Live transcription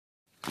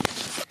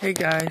Hey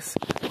guys,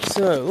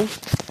 so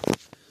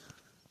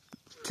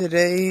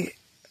today,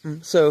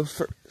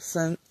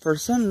 for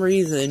some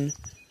reason,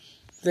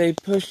 they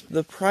pushed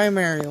the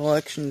primary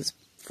elections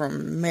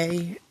from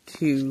May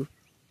to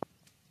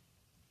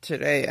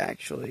today,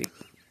 actually.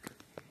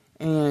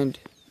 And,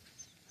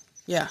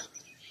 yeah,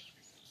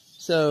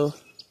 so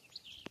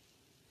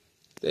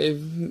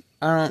I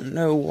don't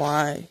know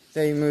why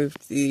they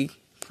moved the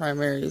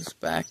primaries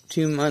back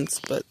 2 months,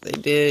 but they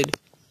did.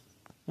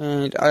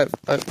 And I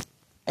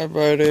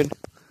voted.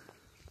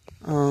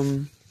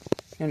 And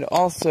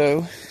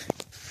also,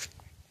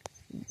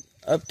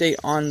 update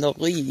on the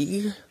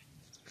league.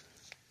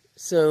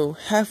 So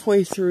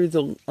halfway through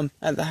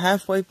at the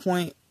halfway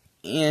point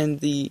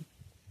and the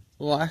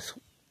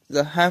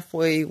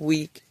halfway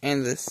week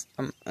and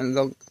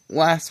the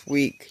last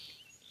week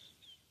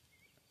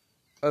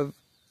of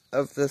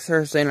the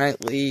Thursday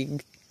night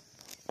league,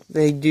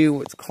 they do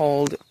what's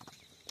called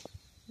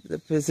the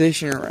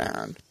position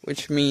round,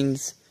 which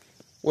means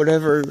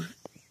whatever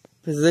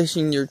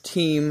position your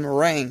team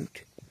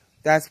ranked,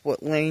 that's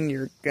what lane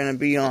you're gonna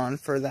be on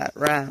for that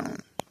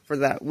round, for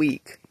that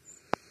week.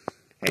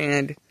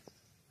 And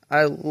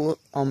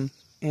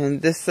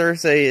and this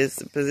Thursday is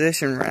the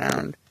position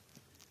round,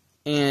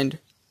 and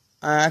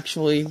I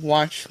actually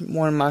watched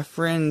one of my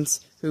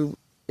friends who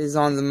is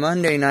on the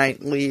Monday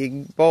Night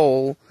League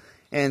Bowl,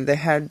 and they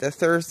had the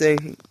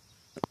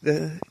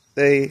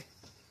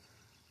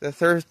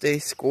Thursday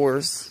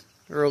scores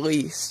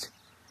released,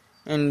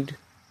 and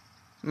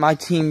my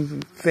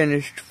team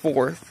finished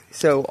 4th,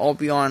 so I'll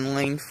be on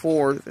lane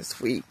 4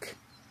 this week.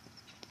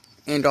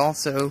 And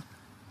also,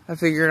 I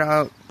figured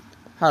out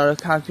how to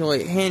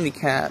calculate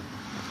handicap.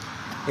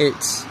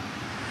 It's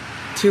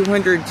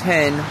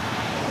 210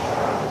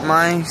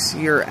 minus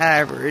your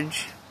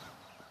average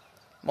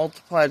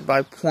multiplied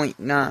by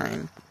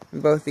 0.9.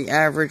 Both the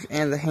average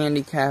and the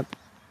handicap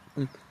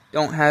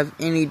don't have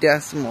any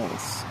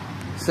decimals.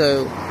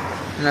 So,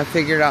 and I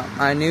figured out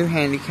my new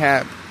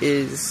handicap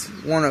is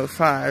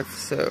 105,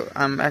 so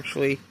I'm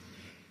actually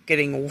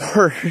getting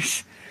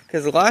worse,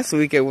 because last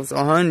week it was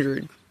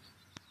 100.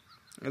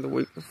 The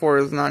week before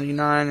it was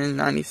 99 and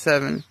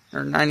 97,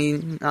 or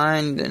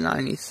 99 to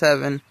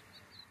 97,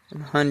 and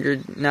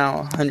 100, now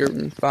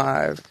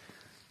 105.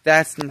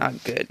 That's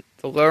not good.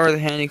 The lower the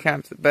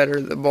handicap, the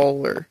better the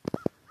bowler.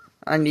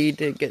 I need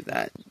to get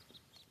that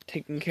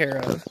taken care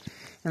of.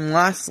 And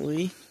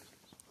lastly,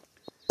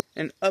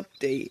 an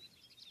update.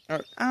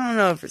 Or, I don't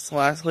know if it's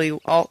lastly,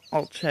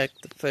 I'll check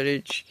the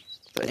footage.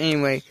 But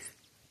anyway,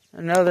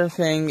 another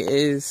thing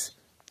is,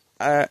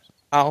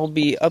 I'll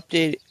be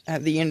updating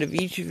at the end of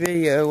each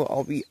video.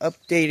 I'll be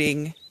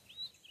updating,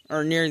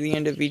 or near the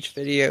end of each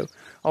video,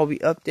 I'll be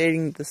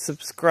updating the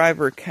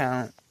subscriber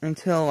count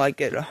until I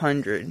get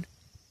 100.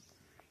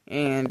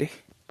 And it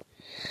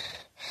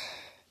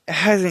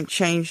hasn't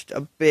changed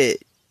a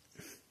bit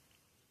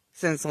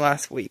since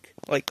last week.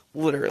 Like,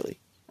 literally.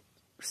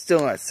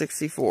 Still at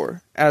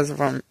 64 as of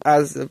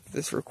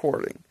this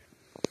recording.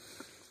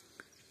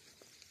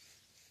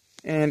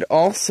 And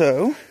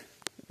also,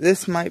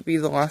 this might be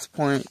the last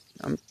point.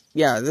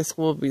 Yeah, this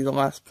will be the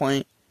last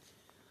point.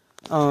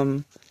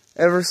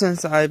 Ever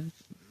since I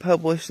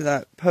published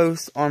that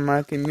post on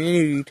my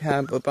community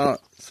tab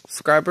about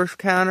subscribers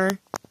counter,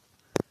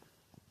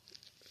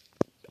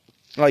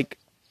 like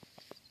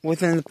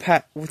within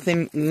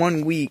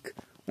 1 week,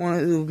 one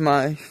of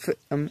my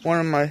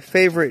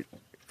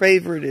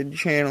favorited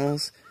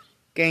channels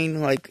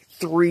gained like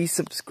 3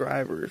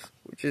 subscribers,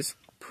 which is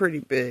pretty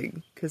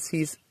big because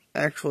he's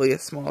actually a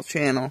small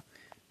channel.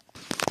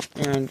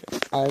 And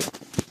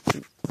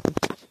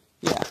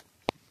yeah.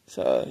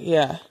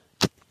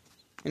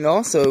 And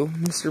also,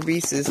 Mr.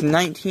 Beast is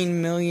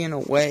 19 million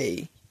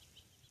away.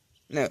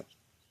 No,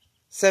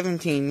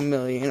 17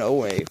 million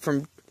away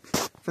from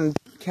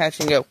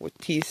catching up with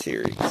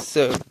T-Series.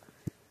 So,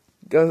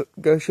 go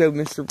show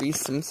Mr.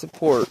 Beast some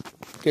support,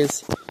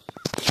 because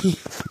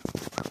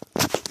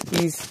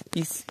he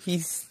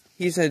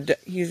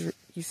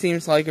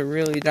seems like a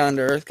really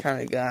down-to-earth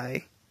kind of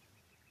guy,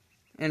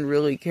 and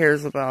really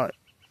cares about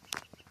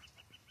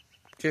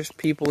just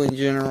people in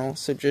general.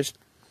 So just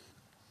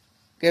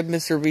give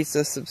Mr. Beast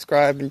a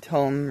subscribe and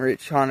tell him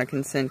Rich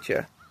Honican sent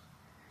you.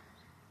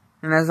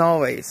 And as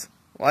always,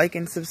 like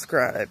and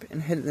subscribe,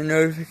 and hit the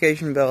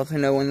notification bell to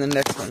know when the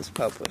next one's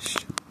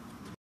published.